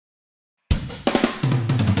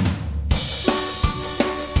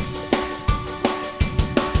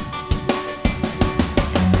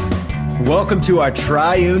Welcome to our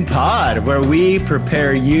Triune Pod, where we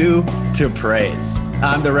prepare you to praise.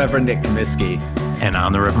 I'm the Reverend Nick Comiskey. And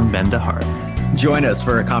I'm the Reverend Ben DeHart. Join us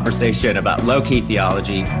for a conversation about low-key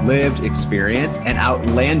theology, lived experience, and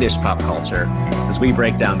outlandish pop culture as we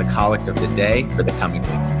break down the collect of the day for the coming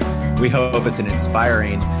week. We hope it's an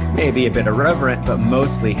inspiring, maybe a bit irreverent, but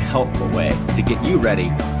mostly helpful way to get you ready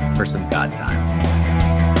for some God time.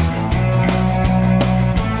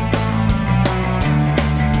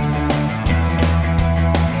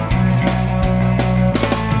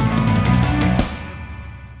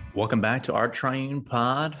 Welcome back to our Triune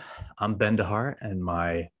Pod. I'm Ben DeHart, and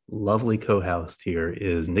my lovely co-host here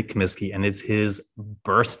is Nick Comiskey, and it's his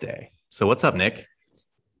birthday. So what's up, Nick?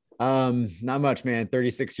 Not much, man.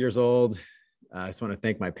 36 years old. I just want to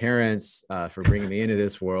thank my parents for bringing me into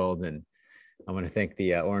this world, and I want to thank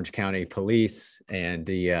the Orange County Police and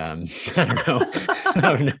the I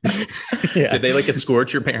don't know. Yeah. Did they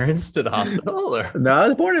escort your parents to the hospital? Or? No, I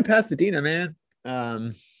was born in Pasadena, man.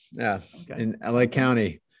 Okay. In LA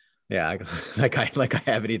County. Yeah, like I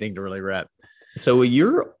have anything to really rep. So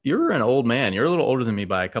you're an old man. You're a little older than me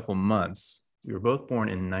by a couple months. We were both born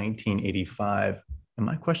in 1985. And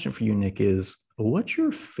my question for you, Nick, is what's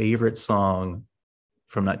your favorite song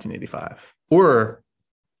from 1985 or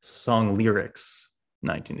song lyrics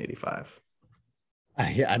 1985?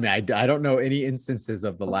 I mean, I don't know any instances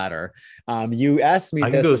of the latter. You asked me. I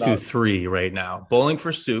can go through three right now. Bowling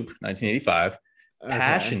for Soup, 1985. Okay.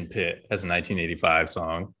 Passion Pit has a 1985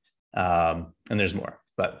 song. And there's more,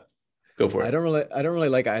 but go for it. I don't really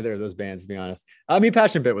like either of those bands, to be honest. I mean,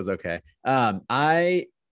 Passion Pit was okay.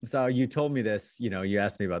 So you told me this, you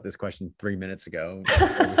asked me about this question 3 minutes ago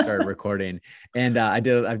before we started recording. And I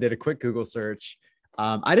did a quick Google search.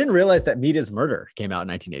 I didn't realize that Meat is Murder came out in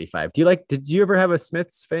 1985. Did you ever have a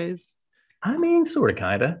Smiths phase? I mean, sort of,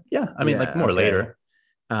 kind of. Yeah. I mean, more later.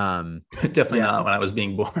 Definitely not when I was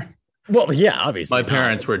being born. Well, yeah, obviously. My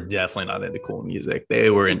parents were definitely not into cool music. They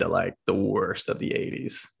were into the worst of the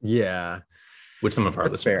 80s. Yeah. Which some of our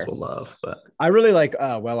listeners will love. But I really like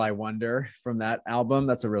Well, I Wonder from that album.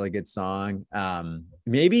 That's a really good song.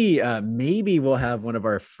 Maybe we'll have one of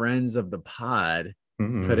our friends of the pod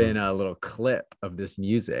put in a little clip of this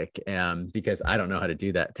music because I don't know how to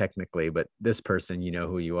do that technically, but this person, you know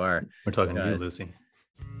who you are. We're talking to you, Lucy.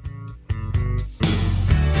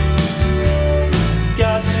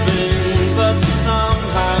 Gasping, but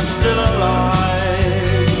somehow still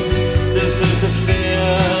alive. This is the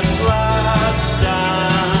fierce last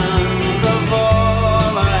stand of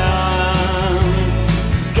all I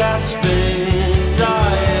am. Gasping,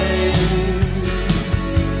 dying,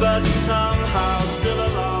 but somehow still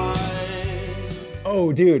alive.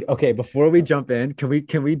 Oh, dude. Okay, before we jump in, can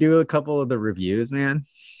we do a couple of the reviews, man?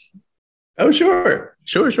 Oh, sure.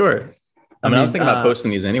 I mean, I was thinking about posting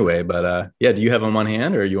these anyway, but do you have them on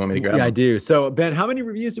hand or you want me to grab them? Yeah, I do. So, Ben, how many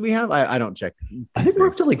reviews do we have? I don't check. I think we're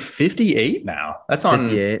up to 58 now. That's on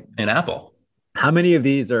 58 in Apple. How many of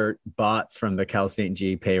these are bots from the Cal St.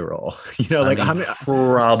 G payroll? How many?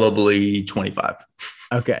 Probably 25.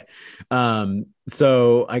 Okay.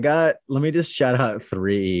 So let me just shout out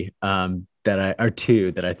three two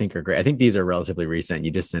that I think are great. I think these are relatively recent. You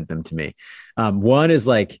just sent them to me. One is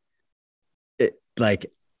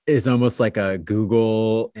is almost like a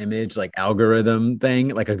Google image, algorithm thing,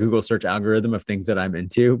 like a Google search algorithm of things that I'm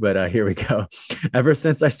into. But here we go. Ever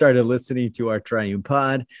since I started listening to our Triune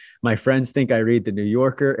Pod, my friends think I read the New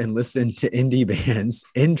Yorker and listen to indie bands.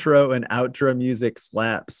 Intro and outro music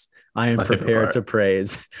slaps. I am prepared to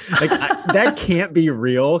praise. That can't be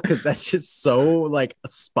real because that's just so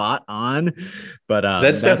spot on. But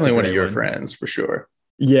that's definitely one of your friends for sure.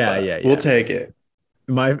 Yeah. We'll take it.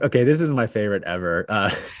 This is my favorite ever.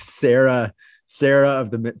 Sarah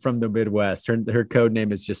from the Midwest. Her code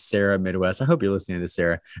name is just Sarah Midwest. I hope you're listening to this,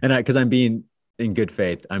 Sarah. And because I'm being in good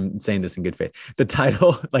faith, I'm saying this in good faith. The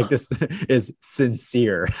title this is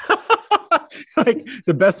sincere.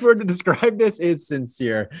 The best word to describe this is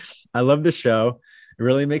sincere. I love the show. It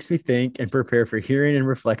really makes me think and prepare for hearing and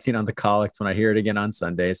reflecting on the collect when I hear it again on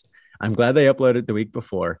Sundays. I'm glad they uploaded the week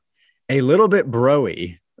before. A little bit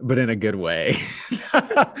broy, but in a good way.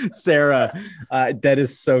 Sarah, that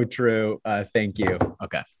is so true. Thank you.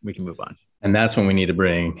 Okay, we can move on. And that's when we need to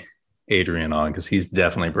bring Adrian on because he's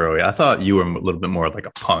definitely broy. I thought you were a little bit more like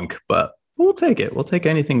a punk, but we'll take it. We'll take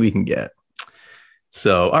anything we can get.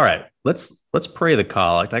 So, all right, let's pray the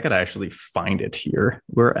collect. I could actually find it here.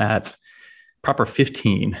 We're at proper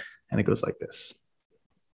 15, and it goes like this.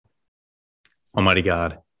 Almighty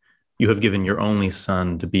God, you have given your only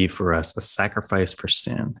Son to be for us a sacrifice for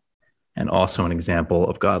sin and also an example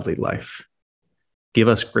of godly life. give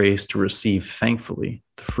us grace to receive thankfully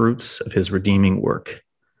the fruits of his redeeming work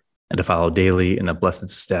and to follow daily in the blessed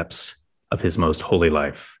steps of his most holy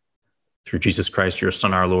life. Through Jesus Christ, your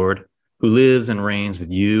Son, our Lord, who lives and reigns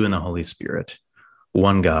with you in the Holy Spirit,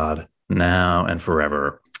 one God, now and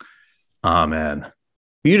forever. Amen.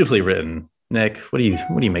 Beautifully written. Nick, what do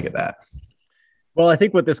you make of that? Well, I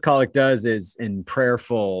think what this collect does is in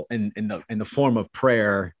the form of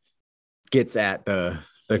prayer, gets at the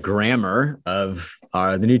grammar of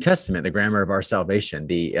the New Testament, the grammar of our salvation.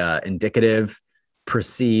 The indicative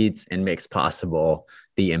precedes and makes possible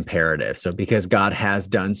the imperative. So because God has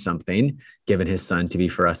done something, given his son to be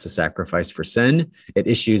for us a sacrifice for sin, it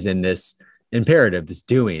issues in this imperative, this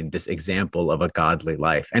doing, this example of a godly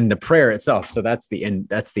life. And the prayer itself, so that's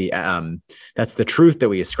the truth that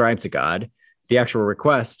we ascribe to God. The actual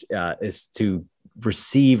request is to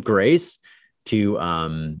receive grace,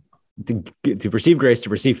 to receive grace, to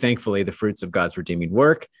receive thankfully the fruits of God's redeeming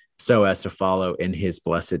work, so as to follow in his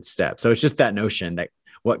blessed steps. So it's just that notion that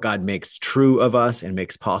what God makes true of us and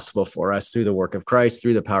makes possible for us through the work of Christ,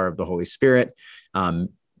 through the power of the Holy Spirit,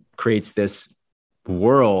 creates this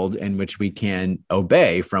world in which we can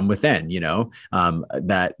obey from within.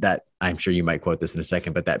 That I'm sure you might quote this in a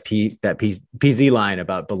second, but that PZ line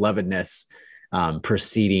about belovedness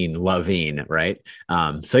preceding loving, right?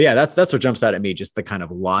 So yeah, that's what jumps out at me, just the kind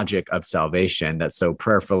of logic of salvation that's so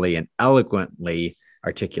prayerfully and eloquently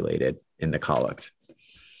articulated in the collect.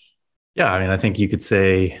 Yeah, I mean, I think you could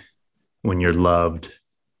say when you're loved,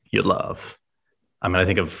 you love. I mean, I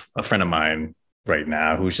think of a friend of mine right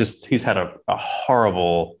now he's had a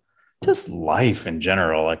horrible just life in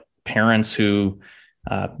general, like parents who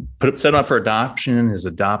set him up for adoption. His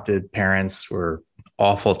adopted parents were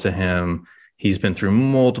awful to him. He's been through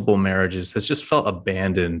multiple marriages, has just felt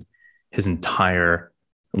abandoned his entire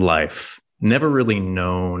life, never really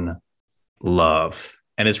known love.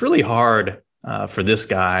 And it's really hard for this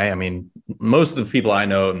guy. I mean, most of the people I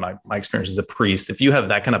know in my experience as a priest, if you have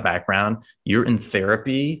that kind of background, you're in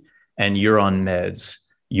therapy and you're on meds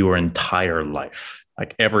your entire life.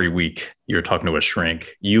 Like every week you're talking to a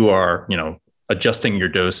shrink. You are, adjusting your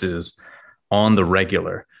doses on the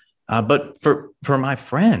regular. But for my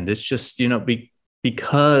friend, it's just,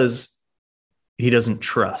 because he doesn't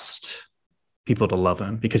trust people to love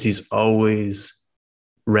him, because he's always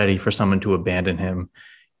ready for someone to abandon him.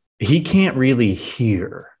 He can't really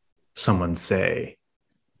hear someone say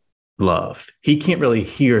love. He can't really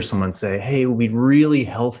hear someone say, hey, it would be really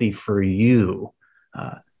healthy for you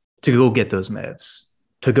to go get those meds,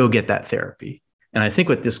 to go get that therapy. And I think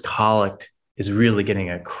what this collect is really getting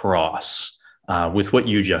across with what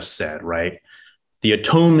you just said, right? The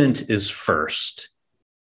atonement is first.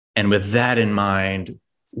 And with that in mind,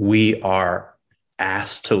 we are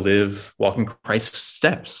asked to walk in Christ's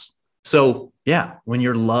steps. So yeah, when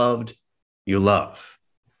you're loved, you love.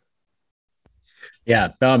 Yeah.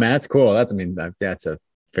 Oh man, that's cool. That's a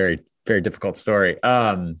very, very difficult story.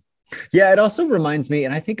 Yeah, it also reminds me,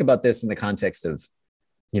 and I think about this in the context of,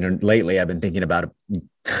 lately I've been thinking about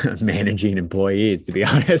managing employees, to be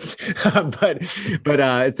honest. but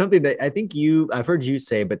it's something that I think I've heard you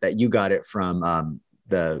say, but that you got it from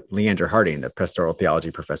the Leander Harding, the pastoral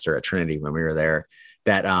theology professor at Trinity when we were there,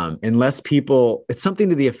 that it's something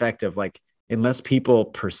to the effect of like, unless people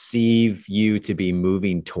perceive you to be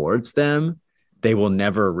moving towards them, they will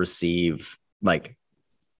never receive like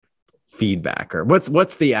feedback. Or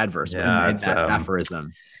what's the adverse in that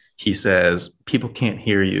aphorism? He says, people can't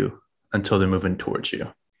hear you until they're moving towards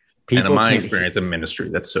you. And in my experience in ministry,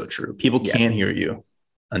 that's so true. People can't hear you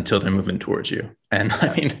until they're moving towards you. And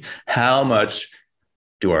I mean, how much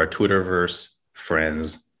do our Twitterverse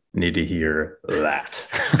friends need to hear that?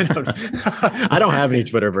 I don't have any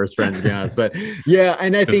Twitterverse friends, to be honest, but yeah.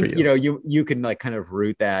 And I think, you can like kind of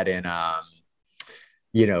root that in,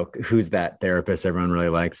 who's that therapist everyone really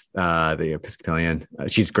likes, the Episcopalian,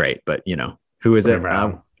 she's great, but who is it?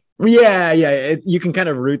 Yeah. You can kind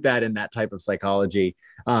of root that in that type of psychology.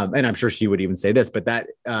 And I'm sure she would even say this, but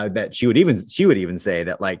that she would even say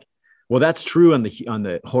that like, well, that's true on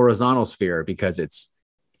the horizontal sphere because it's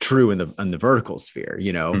true in the vertical sphere.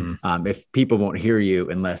 If people won't hear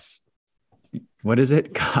you unless, what is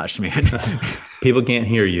it? Gosh, man, people can't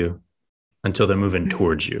hear you until they're moving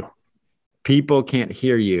towards you. People can't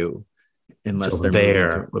hear you unless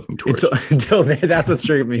they're moving towards until that's what's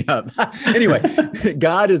triggering me up. Anyway,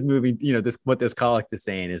 God is moving, what this collect is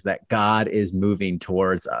saying is that God is moving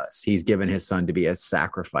towards us. He's given his son to be a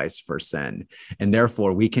sacrifice for sin. And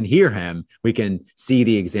therefore we can hear him. We can see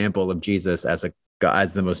the example of Jesus as a God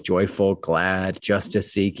as the most joyful, glad,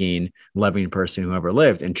 justice seeking, loving person who ever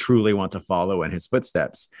lived, and truly want to follow in his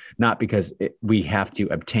footsteps, not because we have to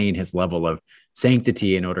obtain his level of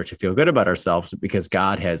sanctity in order to feel good about ourselves, but because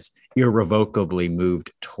God has irrevocably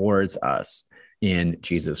moved towards us in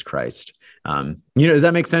Jesus Christ. Does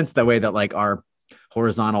that make sense? That way that like our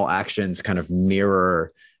horizontal actions kind of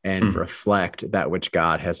mirror and reflect that which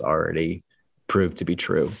God has already proved to be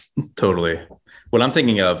true. Totally. What I'm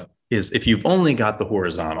thinking of is if you've only got the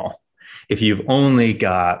horizontal, if you've only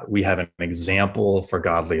got, we have an example for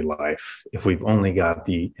godly life, if we've only got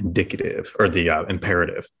the indicative or the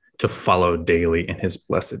imperative to follow daily in his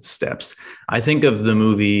blessed steps. I think of the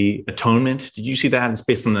movie Atonement. Did you see that? It's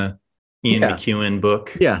based on the Ian McEwan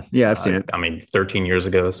book. Yeah, I've seen it. 13 years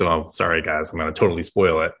ago. So sorry, guys, I'm going to totally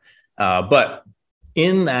spoil it. But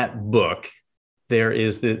in that book, there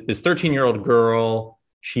is this 13-year-old girl.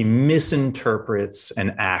 She misinterprets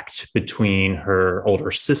an act between her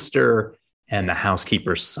older sister and the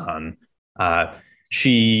housekeeper's son.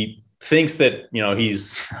 She thinks that,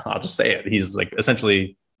 I'll just say it, he's like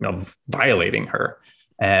essentially, violating her,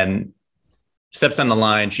 and steps on the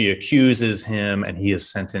line. She accuses him and he is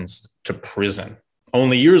sentenced to prison.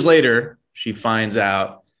 Only years later, she finds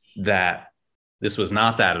out that this was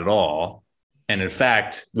not that at all. And in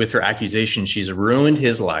fact, with her accusation, she's ruined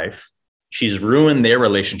his life. She's ruined their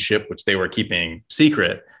relationship, which they were keeping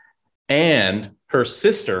secret. And her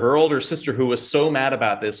sister, her older sister, who was so mad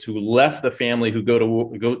about this, who left the family, who go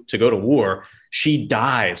to war, she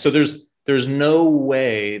dies. So there's no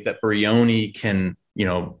way that Brioni can,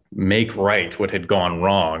 make right what had gone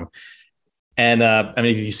wrong. And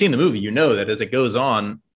if you've seen the movie, you know that as it goes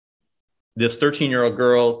on, this 13-year-old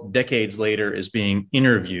girl decades later is being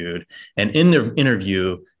interviewed. And in the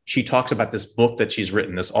interview, she talks about this book that she's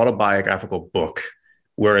written, this autobiographical book,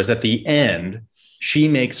 whereas at the end, she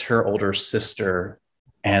makes her older sister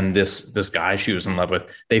and this guy she was in love with,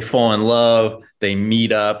 they fall in love, they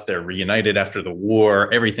meet up, they're reunited after the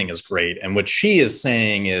war, everything is great. And what she is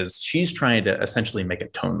saying is she's trying to essentially make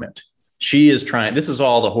atonement. This is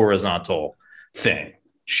all the horizontal thing.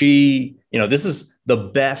 This is the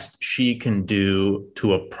best she can do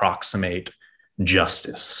to approximate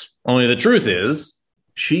justice. Only the truth is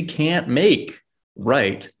she can't make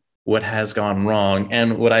right what has gone wrong.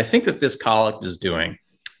 And what I think that this collect is doing,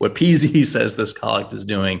 what PZ says this collect is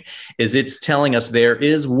doing, is it's telling us there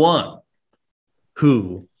is one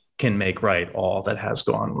who can make right all that has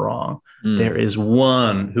gone wrong. There is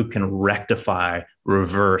one who can rectify,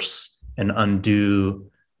 reverse, and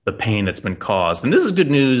undo the pain that's been caused. And this is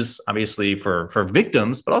good news, obviously, for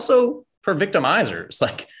victims, but also for victimizers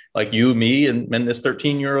like you, me, and this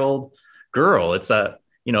 13-year-old girl. It's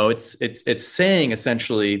saying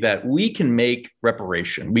essentially that we can make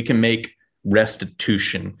reparation, we can make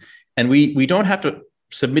restitution, and we don't have to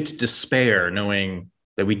submit to despair knowing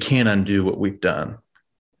that we can't undo what we've done.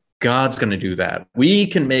 God's going to do that. We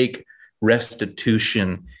can make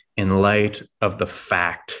restitution in light of the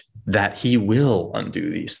fact that he will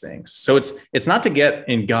undo these things. So it's not to get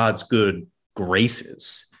in God's good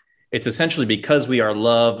graces. It's essentially because we are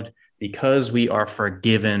loved, because we are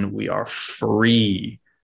forgiven, we are free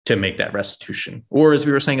to make that restitution. Or as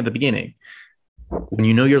we were saying at the beginning, when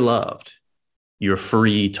you know you're loved, you're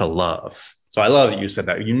free to love. So I love that you said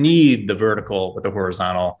that. You need the vertical with the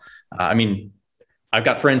horizontal. I've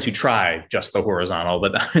got friends who try just the horizontal,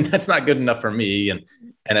 but that's not good enough for me. And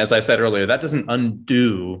as I said earlier, that doesn't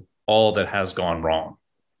undo all that has gone wrong.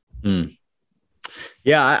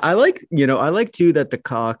 Yeah, I like too that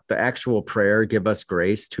the actual prayer, give us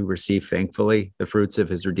grace to receive thankfully the fruits of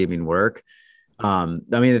his redeeming work.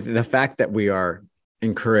 The fact that we are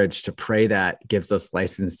encouraged to pray that gives us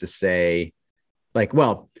license to say,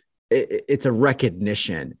 it's a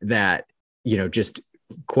recognition that, just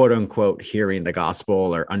quote unquote, hearing the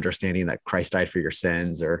gospel or understanding that Christ died for your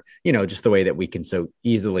sins, or, just the way that we can so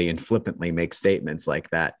easily and flippantly make statements like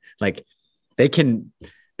that. Like they can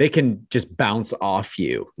just bounce off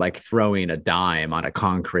you like throwing a dime on a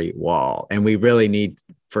concrete wall. And we really need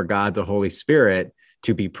for God, the Holy Spirit,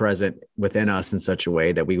 to be present within us in such a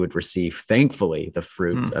way that we would receive thankfully the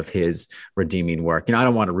fruits of his redeeming work. I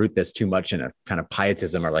don't want to root this too much in a kind of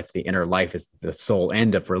pietism or like the inner life is the sole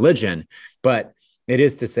end of religion, but it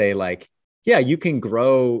is to say you can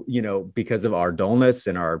grow, because of our dullness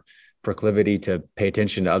and our proclivity to pay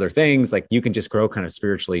attention to other things. Like you can just grow kind of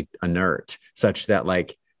spiritually inert such that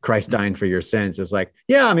Christ dying for your sins. It's like,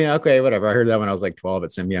 yeah, I mean, okay, whatever. I heard that when I was like 12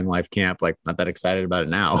 at some Young Life camp, like not that excited about it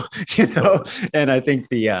now, And I think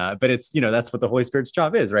but it's, that's what the Holy Spirit's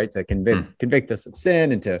job is, right? To convict us of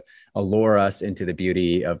sin and to allure us into the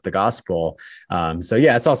beauty of the gospel. So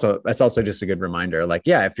yeah, that's also just a good reminder. Like,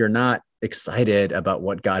 yeah, if you're not excited about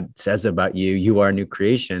what God says about you, you are a new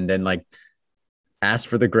creation, then like, ask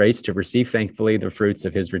for the grace to receive thankfully the fruits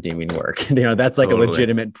of his redeeming work. That's like Totally. a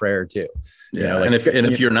legitimate prayer too. Yeah. And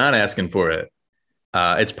if you're not asking for it,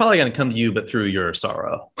 it's probably going to come to you, but through your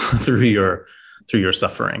sorrow, through your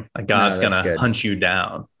suffering. Like God's going to hunt you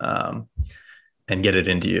down and get it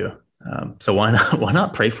into you. So why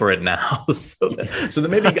not pray for it now? so that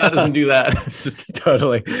maybe God doesn't do that. Just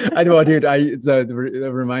totally. I know, dude.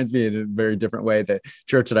 It reminds me in a very different way. The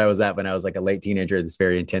church that I was at when I was like a late teenager, this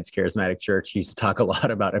very intense charismatic church, used to talk a lot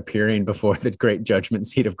about appearing before the great judgment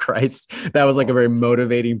seat of Christ. That was like a very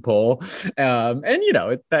motivating poll. And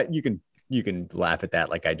that you can laugh at that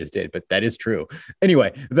like I just did, but that is true.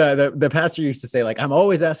 Anyway, the pastor used to say, like, I'm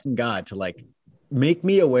always asking God to like make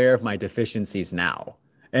me aware of my deficiencies now.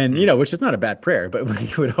 And, which is not a bad prayer, but what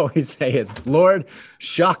he would always say is, Lord,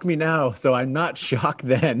 shock me now, so I'm not shocked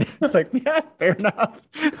then. It's like, yeah, fair enough.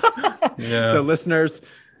 Yeah. So listeners,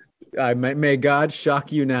 may God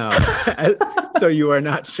shock you now so you are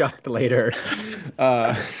not shocked later.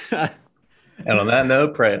 And on that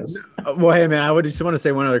note, prayers. Well, hey, man, I would just want to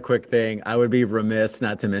say one other quick thing. I would be remiss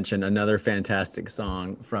not to mention another fantastic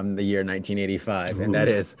song from the year 1985, and that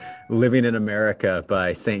is Living in America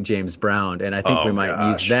by St. James Brown. And I think we might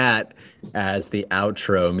use that as the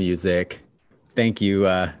outro music. Thank you,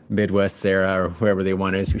 Midwest Sarah, or whoever the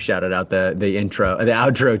one is who shouted out the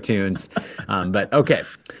outro tunes. But okay.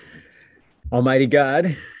 Almighty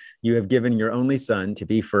God, you have given your only Son to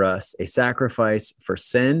be for us a sacrifice for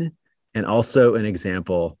sin, and also an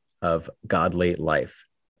example of godly life.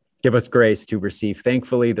 Give us grace to receive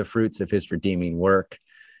thankfully the fruits of his redeeming work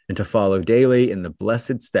and to follow daily in the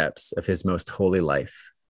blessed steps of his most holy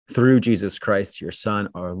life. Through Jesus Christ, your Son,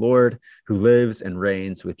 our Lord, who lives and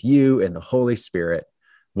reigns with you in the Holy Spirit,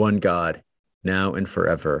 one God, now and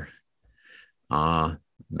forever.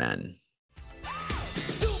 Amen.